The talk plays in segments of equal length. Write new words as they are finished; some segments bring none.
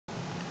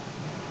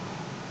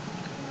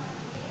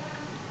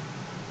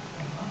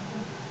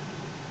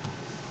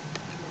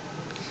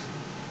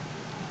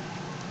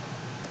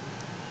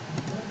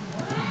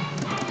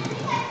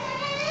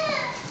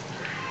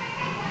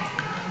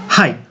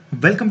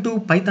Welcome to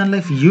Python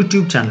life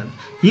YouTube channel.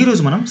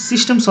 ఈరోజు మనం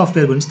system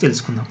software గురించి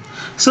తెలుసుకుందాం.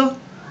 సో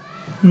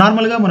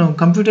నార్మల్గా మనం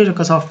కంప్యూటర్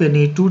యొక్క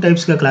సాఫ్ట్వేర్ని 2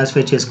 టైప్స్గా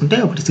క్లాసిఫై చేసుకుంటే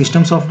ఒకటి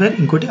సిస్టమ్ సాఫ్ట్వేర్,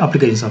 ఇంకోటి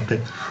అప్లికేషన్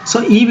సాఫ్ట్వేర్. సో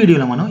ఈ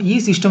వీడియోలో మనం ఈ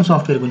సిస్టమ్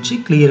సాఫ్ట్వేర్ గురించి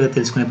క్లియర్గా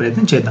తెలుసుకునే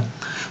ప్రయత్నం చేద్దాం.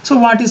 So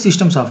what is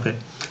system software?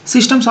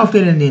 System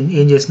software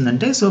ఏం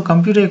చేస్తుందంటే, సో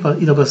కంప్యూటర్ యొక్క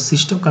ఇది ఒక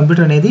సిస్టమ్.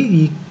 కంప్యూటర్ అనేది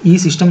ఈ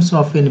సిస్టమ్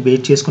సాఫ్ట్వేర్ని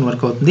బేస్ చేసుకుని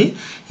వర్క్ అవుతుంది.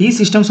 ఈ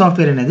సిస్టమ్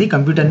సాఫ్ట్వేర్ అనేది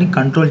కంప్యూటర్ని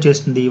కంట్రోల్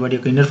చేస్తుంది, వాటి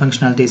యొక్క ఇన్నర్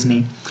ఫంక్షనాలిటీస్ని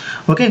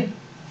ఓకే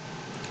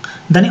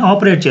దాన్ని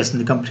ఆపరేట్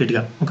చేస్తుంది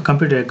కంప్లీట్గా, ఒక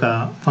కంప్యూటర్ యొక్క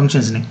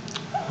ఫంక్షన్స్ని.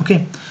 ఓకే,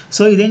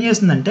 సో ఇదేం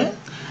చేస్తుందంటే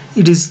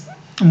it is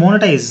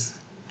monetise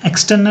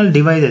external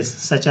devices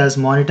such as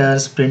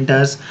monitors,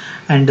 printers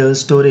and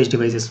storage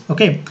devices.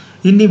 Okay,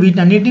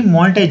 వీటన్నిటిని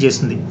మానిటైజ్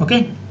చేస్తుంది. ఓకే,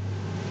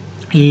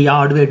 ఈ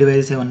హార్డ్వేర్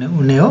డివైజెస్ ఏమన్నా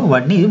ఉన్నాయో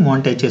వాటిని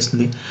మానిటైజ్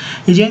చేస్తుంది.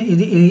 ఇది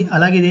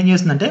అలాగే ఇది ఏం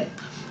చేస్తుందంటే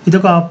ఇది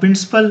ఒక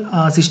ప్రిన్సిపల్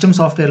సిస్టమ్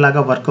సాఫ్ట్వేర్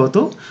లాగా వర్క్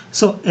అవుతూ,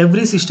 సో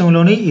ఎవ్రీ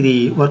సిస్టంలోని ఇది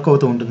వర్క్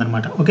అవుతూ ఉంటుంది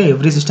అనమాట. ఓకే,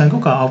 ఎవ్రీ సిస్టమ్కి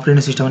ఒక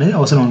ఆపరేటింగ్ సిస్టమ్ అనేది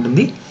అవసరం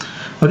ఉంటుంది.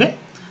 ఓకే,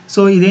 సో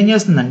ఇదేం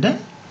చేస్తుందంటే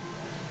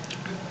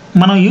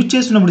మనం యూజ్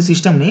చేస్తున్నప్పుడు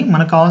సిస్టమ్ని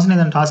మనకు కావాల్సిన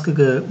ఏదైనా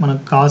టాస్క్కి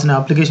మనకు కావాల్సిన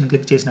అప్లికేషన్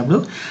క్లిక్ చేసినప్పుడు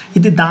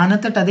ఇది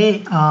దానంతట అదే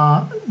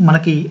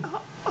మనకి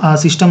ఆ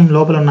సిస్టమ్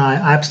లోపల ఉన్న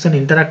యాప్స్తో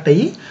ఇంటరాక్ట్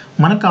అయ్యి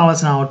మనకు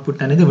కావాల్సిన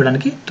అవుట్పుట్ అనేది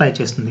ఇవ్వడానికి ట్రై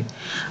చేస్తుంది.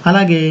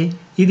 అలాగే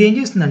ఇది ఏం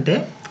చేస్తుందంటే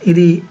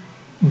ఇది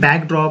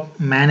backdrop,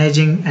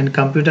 managing and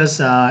computers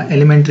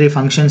elementary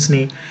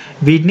ఫంక్షన్స్ని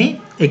వీటిని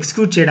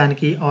ఎగ్జిక్యూట్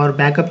చేయడానికి ఆర్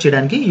బ్యాకప్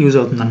చేయడానికి యూజ్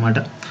అవుతుంది అనమాట.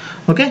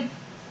 ఓకే,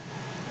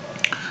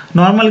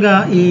 నార్మల్గా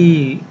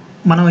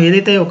మనం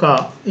ఏదైతే ఒక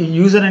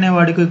యూజర్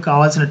అనేవాడికి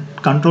కావాల్సిన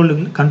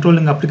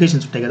కంట్రోలింగ్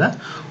అప్లికేషన్స్ ఉంటాయి కదా,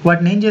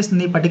 వాటిని ఏం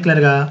చేస్తుంది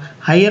పర్టికులర్గా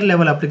హయ్యర్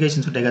లెవెల్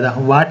అప్లికేషన్స్ ఉంటాయి కదా,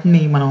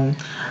 వాటిని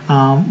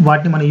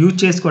మనం యూజ్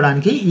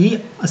చేసుకోవడానికి ఈ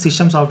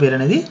సిస్టమ్ సాఫ్ట్వేర్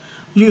అనేది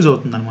యూజ్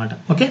అవుతుంది అనమాట.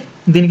 ఓకే,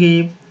 దీనికి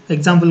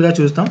ఎగ్జాంపుల్గా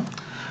చూస్తాం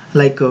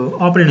like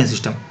operating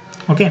system.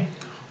 Okay,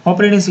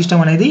 operating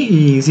system అనేది ఈ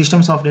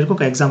సిస్టమ్ సాఫ్ట్వేర్కి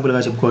ఒక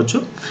ఎగ్జాంపుల్గా చెప్పుకోవచ్చు.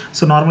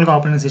 సో నార్మల్గా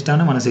ఆపరేటింగ్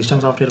సిస్టమ్ని మన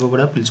సిస్టమ్ సాఫ్ట్వేర్గా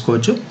కూడా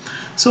పిలుచుకోవచ్చు.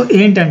 సో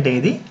ఏంటంటే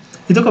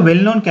ఇది ఒక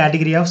well known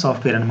category of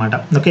software అనమాట.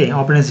 ఓకే,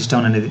 ఆపరేటింగ్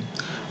సిస్టమ్ అనేది.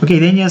 ఓకే,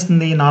 ఇదేం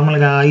చేస్తుంది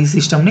నార్మల్గా ఈ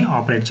సిస్టమ్ని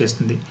ఆపరేట్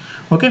చేస్తుంది.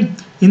 ఓకే,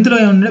 ఇందులో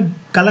ఏమంటే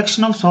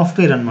కలెక్షన్ ఆఫ్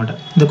సాఫ్ట్వేర్ అనమాట.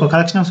 ఇది ఒక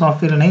కలెక్షన్ ఆఫ్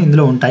సాఫ్ట్వేర్ అనేవి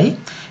ఇందులో ఉంటాయి.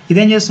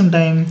 ఇదేం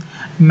చేస్తుంటాయి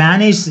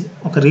మేనేజ్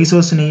ఒక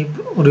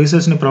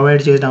రిసోర్స్ని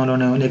ప్రొవైడ్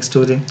చేయడంలోనూ, నెక్స్ట్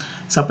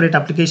సపరేట్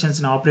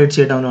అప్లికేషన్స్ని ఆపరేట్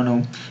చేయడంలోనూ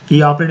ఈ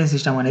ఆపరేటింగ్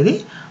సిస్టమ్ అనేది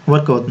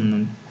వర్క్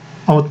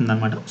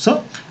అవుతుందన్నమాట. సో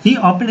ఈ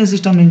ఆపరేటింగ్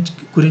సిస్టమ్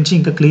గురించి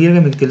ఇంకా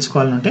క్లియర్గా మీకు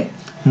తెలుసుకోవాలంటే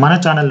మన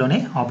ఛానల్లోనే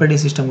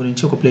ఆపరేటింగ్ సిస్టమ్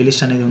గురించి ఒక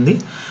ప్లేలిస్ట్ అనేది ఉంది.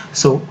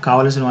 సో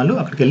కావాల్సిన వాళ్ళు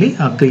అక్కడికి వెళ్ళి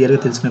క్లియర్గా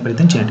తెలుసుకునే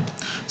ప్రయత్నం చేయండి.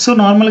 సో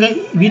నార్మల్గా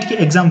వీటికి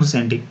ఎగ్జాంపుల్స్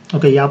ఏంటి?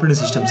 ఓకే, ఈ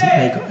operating systems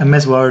like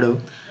MS word,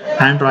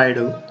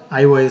 Android,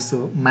 iOS,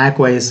 Mac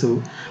OS,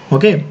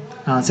 okay,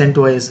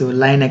 CentOS,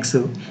 Linux,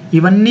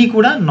 ఇవన్నీ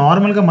కూడా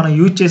నార్మల్గా మనం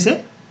యూజ్ చేసే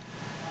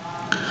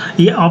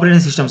ఈ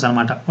ఆపరేటింగ్ సిస్టమ్స్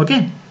అనమాట. ఓకే,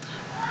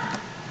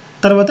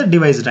 తర్వాత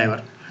డివైస్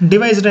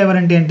డ్రైవర్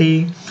అంటే ఏంటి?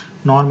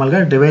 నార్మల్గా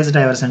డివైస్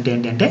డ్రైవర్స్ అంటే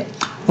ఏంటి అంటే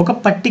ఒక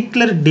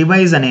పర్టిక్యులర్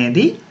డివైస్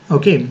అనేది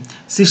ఓకే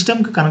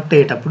సిస్టమ్కి కనెక్ట్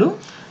అయ్యేటప్పుడు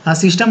ఆ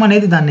సిస్టమ్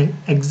అనేది దాన్ని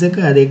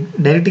అది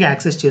డైరెక్ట్గా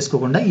యాక్సెస్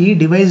చేసుకోకుండా ఈ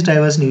డివైస్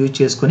డ్రైవర్స్ని యూజ్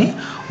చేసుకొని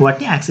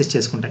వాటిని యాక్సెస్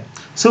చేసుకుంటాయి.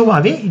 సో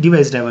అవి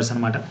డివైస్ డ్రైవర్స్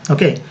అనమాట.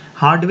 Okay,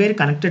 hardware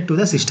connected to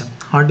the system.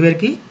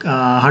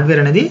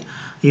 Hardware అనేది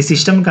ఈ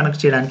సిస్టమ్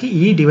కనెక్ట్ చేయడానికి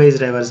ఈ డివైస్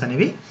డ్రైవర్స్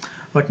అనేవి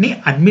వాటిని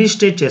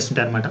అడ్మినిస్ట్రేట్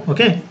చేస్తుంటాయి అనమాట.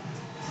 ఓకే,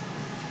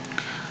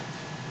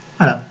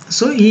 అలా.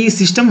 సో ఈ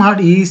సిస్టమ్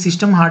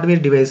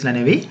హార్డ్వేర్ డివైస్లు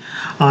అనేవి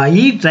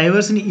ఈ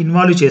డ్రైవర్స్ని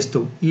ఇన్వాల్వ్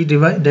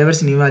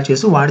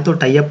చేస్తూ వాటితో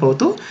టైఅప్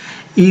అవుతూ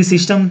ఈ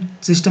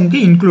సిస్టమ్కి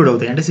ఇంక్లూడ్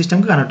అవుతాయి, అంటే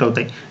సిస్టమ్కి కనెక్ట్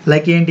అవుతాయి.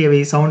 లైక్ ఏంటి అవి?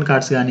 సౌండ్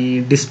కార్డ్స్ కానీ,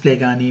 డిస్ప్లే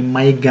కానీ,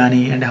 మైక్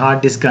కానీ అండ్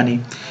హార్డ్ డిస్క్ కానీ,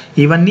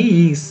 ఇవన్నీ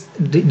ఈ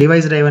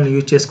డివైస్ డ్రైవర్ని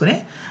యూజ్ చేసుకునే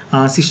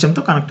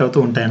సిస్టమ్తో కనెక్ట్ అవుతూ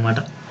ఉంటాయి అన్నమాట.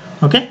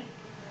 ఓకే,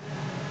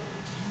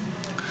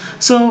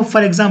 సో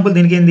ఫర్ ఎగ్జాంపుల్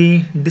దీనికి ఏంది?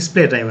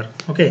 Display driver.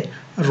 Okay,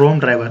 Rome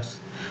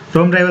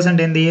drivers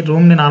అంటే ఏంది?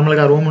 రూమ్ని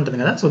నార్మల్గా రూమ్ ఉంటుంది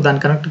కదా, సో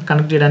దాన్ని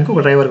కనెక్ట్ చేయడానికి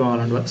ఒక డ్రైవర్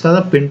కావాలంటే, సో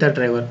అదే ప్రింటర్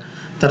డ్రైవర్.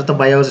 తర్వాత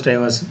బయోస్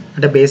డ్రైవర్స్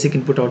అంటే బేసిక్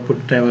ఇన్పుట్ అవుట్పుట్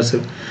డ్రైవర్స్.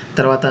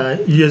 తర్వాత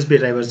యూఎస్బీ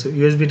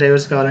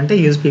డ్రైవర్స్ కావాలంటే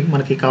యూఎస్బీ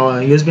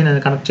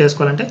కనెక్ట్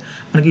చేసుకోవాలంటే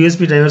మనకి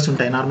యూఎస్బీ డ్రైవర్స్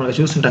ఉంటాయి, నార్మల్గా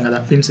చూస్తుంటాం కదా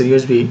పిన్స్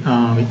యూఎస్బీ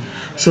అవి.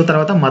 సో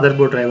తర్వాత మదర్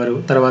బోర్డ్ డ్రైవరు,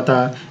 తర్వాత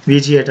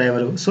VGA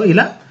డ్రైవరు. సో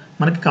ఇలా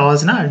మనకి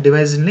కావాల్సిన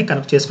డివైస్ని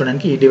కనెక్ట్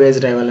చేసుకోవడానికి ఈ డివైస్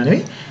డ్రైవర్లు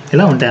అనేవి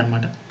ఇలా ఉంటాయి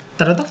అన్నమాట.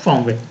 తర్వాత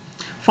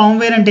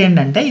ఫార్మ్వేర్ అంటే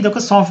ఏంటంటే ఇది ఒక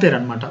సాఫ్ట్వేర్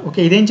అనమాట. ఓకే,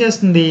 ఇదేం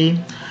చేస్తుంది?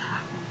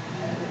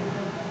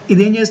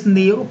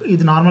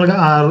 ఇది నార్మల్గా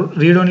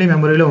రీడ్ ఓన్లీ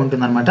మెమరీలో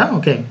ఉంటుంది అనమాట.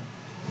 ఓకే,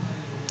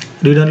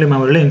 రీడ్ ఓన్లీ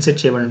మెమరీలో ఇన్సెర్ట్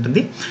చేయబడి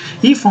ఉంటుంది.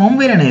 ఈ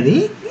ఫార్మ్వేర్ అనేది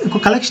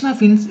ఒక కలెక్షన్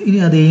ఆఫ్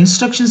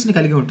ఇన్స్ట్రక్షన్స్ని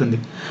కలిగి ఉంటుంది.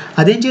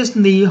 అదేం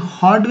చేస్తుంది?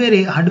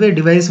 హార్డ్వేర్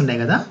డివైస్ ఉన్నాయి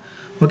కదా,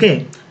 ఓకే,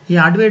 ఈ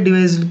హార్డ్వేర్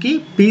డివైస్కి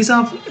పీస్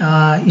ఆఫ్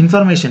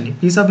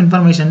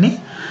ఇన్ఫర్మేషన్ని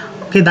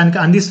ఓకే దానికి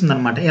అందిస్తుంది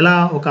అనమాట. ఎలా?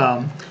 ఒక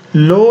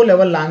లో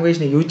లెవెల్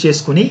లాంగ్వేజ్ని యూజ్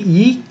చేసుకుని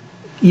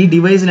ఈ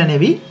డివైజ్లు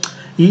అనేవి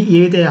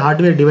ఏవైతే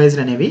హార్డ్వేర్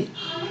డివైజ్లు అనేవి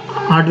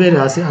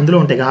అందులో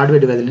ఉంటాయి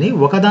హార్డ్వేర్ డివైజ్లని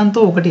ఒకదాంతో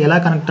ఒకటి ఎలా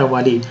కనెక్ట్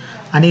అవ్వాలి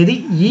అనేది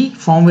ఈ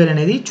ఫార్మ్వేర్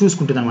అనేది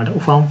చూసుకుంటుంది అనమాట.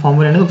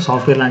 ఫార్మ్వేర్ అనేది ఒక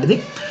సాఫ్ట్వేర్ లాంటిది.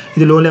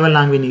 ఇది లో లెవెల్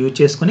లాంగ్వేజ్ని యూజ్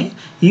చేసుకుని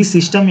ఈ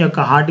సిస్టమ్ యొక్క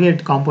హార్డ్వేర్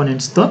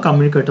కాంపోనెంట్స్తో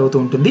కమ్యూనికేట్ అవుతూ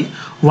ఉంటుంది,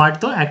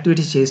 వాటితో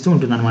యాక్టివిటీస్ చేస్తూ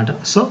ఉంటుంది అనమాట.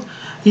 సో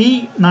ఈ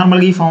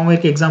నార్మల్గా ఈ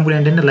ఫార్మ్వేర్కి ఎగ్జాంపుల్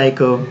ఏంటంటే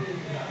లైక్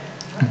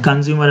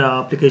కన్జ్యూమర్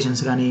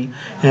అప్లికేషన్స్ కానీ,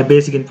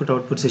 బేసిక్ ఇన్పుట్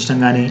అవుట్పుట్ సిస్టమ్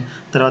కానీ,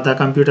 తర్వాత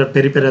కంప్యూటర్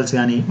పెరిపెరల్స్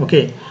కానీ,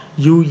 ఓకే,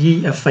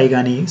 UEFI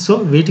కానీ, సో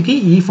వీటికి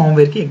ఈ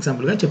ఫార్మ్వేర్కి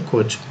ఎగ్జాంపుల్గా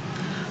చెప్పుకోవచ్చు.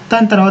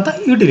 దాని తర్వాత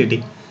utility.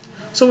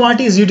 So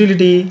what is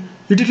utility?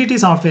 Utility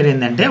software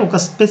ఏంటంటే ఒక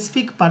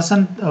స్పెసిఫిక్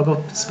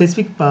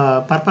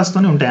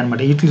పర్పస్తోనే ఉంటాయి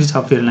అన్నమాట యూటిలిటీ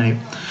సాఫ్ట్వేర్లు అనేవి.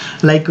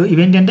 లైక్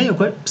ఇవేంటంటే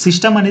ఒక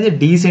సిస్టమ్ అనేది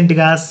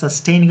డీసెంట్గా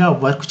సస్టైన్గా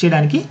వర్క్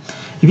చేయడానికి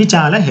ఇవి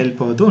చాలా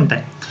హెల్ప్ అవుతూ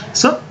ఉంటాయి.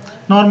 సో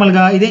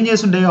నార్మల్గా ఇదేం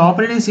చేస్తుంటాయి,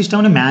 ఆపరేటింగ్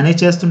సిస్టమ్ని మేనేజ్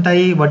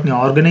చేస్తుంటాయి, వాటిని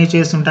ఆర్గనైజ్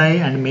చేస్తుంటాయి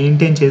అండ్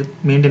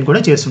మెయింటైన్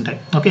కూడా చేస్తుంటాయి.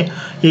 ఓకే,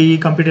 ఈ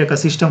కంప్యూటర్ యొక్క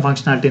సిస్టమ్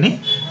ఫంక్షనాలిటీని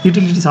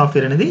యూటిలిటీ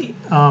సాఫ్ట్వేర్ అనేది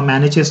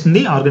మేనేజ్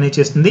చేస్తుంది, ఆర్గనైజ్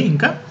చేస్తుంది,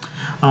 ఇంకా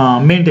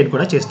మెయింటైన్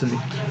కూడా చేస్తుంది.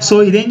 సో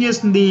ఇదేం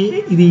చేస్తుంది,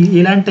 ఇది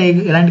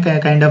ఎలాంటి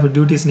కైండ్ ఆఫ్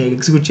డ్యూటీస్ని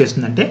ఎగ్జిక్యూట్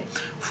చేస్తుందంటే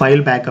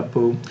file backup,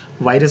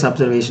 virus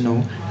observation,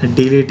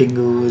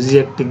 deleting,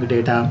 rejecting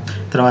data,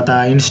 తర్వాత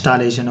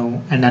ఇన్స్టాలేషను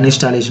అండ్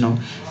అన్ఇన్స్టాలేషను,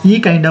 ఈ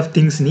కైండ్ ఆఫ్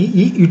థింగ్స్ని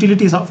ఈ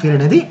యూటిలిటీ సాఫ్ట్వేర్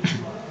అనేది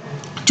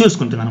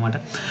చూసుకుంటుంది అనమాట.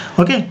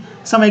 Okay,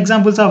 some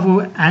examples of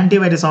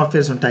antivirus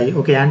softwares ఉంటాయి.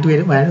 ఓకే,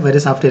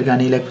 యాంటీవైరస్ సాఫ్ట్వేర్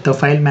కానీ, లేకపోతే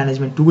ఫైల్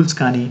మేనేజ్మెంట్ టూల్స్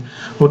కానీ,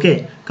 ఓకే,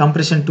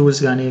 కంప్రెషన్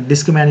టూల్స్ కానీ,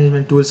 డిస్క్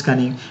మేనేజ్మెంట్ టూల్స్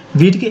కానీ,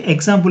 వీటికి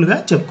ఎగ్జాంపుల్గా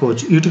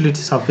చెప్పుకోవచ్చు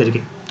యూటిలిటీ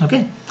సాఫ్ట్వేర్కి. ఓకే,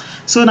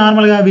 సో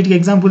నార్మల్గా వీటికి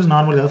ఎగ్జాంపుల్స్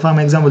నార్మల్గా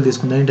ఎగ్జాంపుల్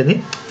తీసుకుందాం. ఏంటది,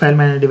 file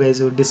manage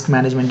device, disc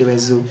management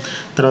device,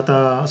 తర్వాత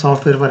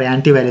software for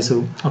antivirus.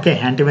 Okay,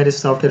 antivirus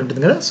software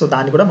ఉంటుంది కదా, సో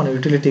దాన్ని కూడా మనం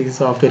యూటిలిటీ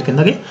సాఫ్ట్వేర్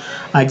కిందకి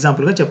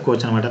ఎగ్జాంపుల్గా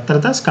చెప్పుకోవచ్చు అనమాట.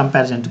 తర్వాత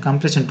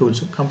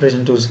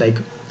కంప్రెషన్ టూల్స్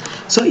లైక్.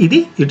 సో ఇది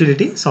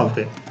యూటిలిటీ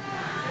సాఫ్ట్వేర్.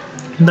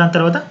 దాని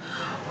తర్వాత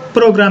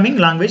ప్రోగ్రామింగ్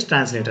లాంగ్వేజ్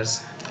ట్రాన్స్లేటర్స్.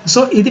 సో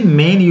ఇది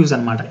మెయిన్ యూజ్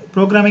అనమాట.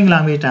 ప్రోగ్రామింగ్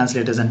లాంగ్వేజ్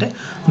ట్రాన్స్లేటర్స్ అంటే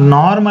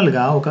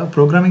నార్మల్గా ఒక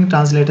ప్రోగ్రామింగ్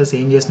ట్రాన్స్లేటర్స్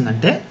ఏం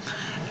చేస్తుందంటే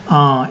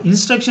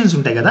ఇన్స్ట్రక్షన్స్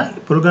ఉంటాయి కదా,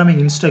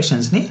 ప్రోగ్రామింగ్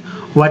ఇన్స్ట్రక్షన్స్ని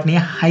వాటిని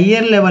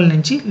హయ్యర్ లెవెల్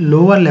నుంచి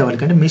లోవర్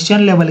లెవెల్కి అంటే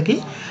మిషన్ లెవెల్కి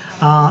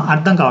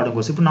అర్థం కావడం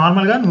కోసం. ఇప్పుడు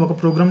నార్మల్గా నువ్వు ఒక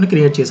ప్రోగ్రామ్ని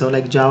క్రియేట్ చేసావు,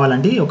 లైక్ జావా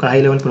లాంటి ఒక హై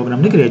లెవెల్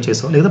ప్రోగ్రామ్ని క్రియేట్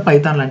చేసావు, లేదా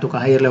పైథాన్ లాంటి ఒక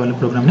హైయర్ లెవెల్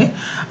ప్రోగ్రామ్ని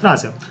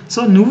రాసావు. సో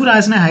నువ్వు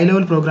రాసిన హై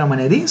లెవెల్ ప్రోగ్రామ్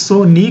అనేది సో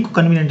నీకు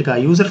కన్వీనియంట్గా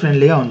యూజర్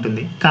ఫ్రెండ్లీగా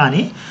ఉంటుంది.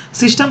 కానీ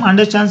సిస్టమ్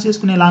అండర్స్టాండ్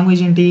చేసుకునే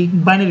లాంగ్వేజ్ ఏంటి,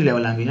 బైనరీ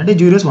లెవెల్ లాంగ్వేజ్ అంటే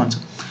 0s 1s.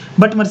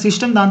 బట్ మరి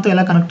సిస్టమ్ దాంతో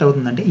ఎలా కనెక్ట్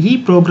అవుతుందంటే ఈ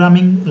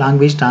ప్రోగ్రామింగ్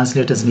లాంగ్వేజ్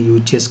ట్రాన్స్లేటర్స్ని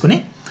యూజ్ చేసుకుని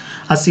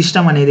ఆ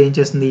సిస్టమ్ అనేది ఏం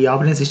చేస్తుంది, ఈ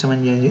ఆపరేటింగ్ సిస్టమ్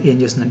అనేది ఏం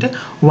చేస్తుందంటే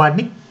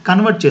వాటిని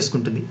కన్వర్ట్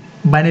చేసుకుంటుంది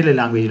బైనరీ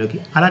లాంగ్వేజ్లోకి.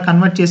 అలా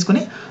కన్వర్ట్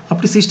చేసుకుని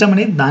అప్పుడు సిస్టమ్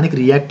అనేది దానికి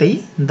రియాక్ట్ అయ్యి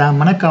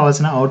మనకు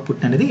కావాల్సిన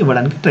అవుట్పుట్ అనేది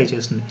ఇవ్వడానికి ట్రై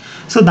చేస్తుంది.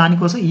 సో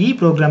దానికోసం ఈ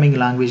ప్రోగ్రామింగ్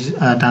లాంగ్వేజ్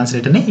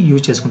ట్రాన్స్లేటర్ని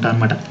యూజ్ చేసుకుంటాం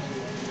అనమాట.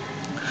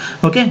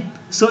 ఓకే,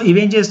 సో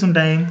ఇవేం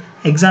చేస్తుంటాయి,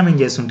 ఎగ్జామిన్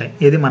చేస్తుంటాయి.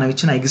 ఏది మనం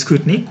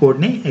ఇచ్చిన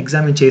కోడ్ని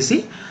ఎగ్జామిన్ చేసి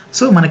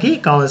సో మనకి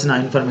కావాల్సిన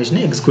ఇన్ఫర్మేషన్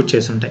ఎగ్జిక్యూట్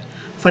చేస్తుంటాయి.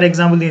 ఫర్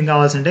ఎగ్జాంపుల్ దీనికి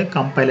కావాల్సింటే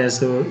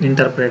కంపైలర్స్,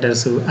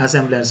 ఇంటర్ప్రెటర్స్,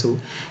 అసెంబ్లర్స్,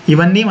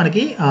 ఇవన్నీ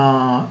మనకి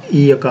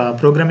ఈ యొక్క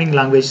ప్రోగ్రామింగ్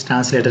లాంగ్వేజ్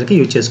ట్రాన్స్లేటర్కి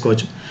యూజ్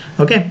చేసుకోవచ్చు.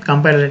 ఓకే,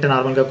 కంపైలర్ అంటే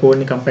నార్మల్గా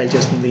కోడ్ని కంపైల్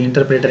చేస్తుంది,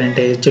 ఇంటర్ప్రెటర్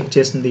అంటే చెక్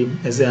చేస్తుంది,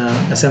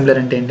 అసెంబ్లర్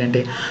అంటే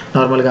ఏంటంటే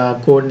నార్మల్గా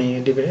కోడ్ని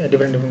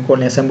డిఫరెంట్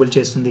కోడ్ని అసెంబుల్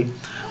చేస్తుంది.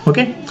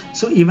 ఓకే,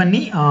 సో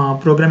ఇవన్నీ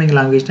ప్రోగ్రామింగ్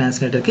లాంగ్వేజ్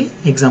ట్రాన్స్లేటర్కి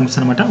ఎగ్జాంపుల్స్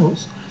అనమాట.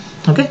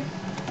 ఓకే,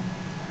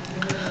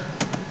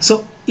 సో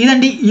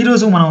ఇదండి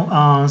ఈరోజు మనం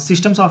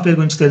సిస్టమ్ సాఫ్ట్వేర్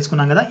గురించి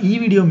తెలుసుకున్నాం కదా. ఈ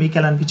వీడియో మీకు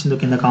ఎలా అనిపించిందో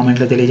కింద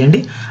కామెంట్లో తెలియజేయండి.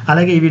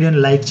 అలాగే ఈ వీడియోని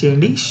లైక్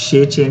చేయండి,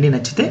 షేర్ చేయండి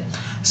నచ్చితే.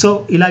 సో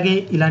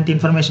ఇలాంటి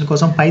ఇన్ఫర్మేషన్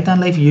కోసం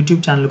పైథాన్ లైఫ్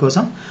యూట్యూబ్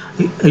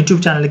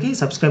ఛానల్కి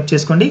సబ్స్క్రైబ్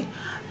చేసుకోండి.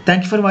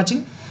 Thank you for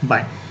watching.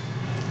 Bye.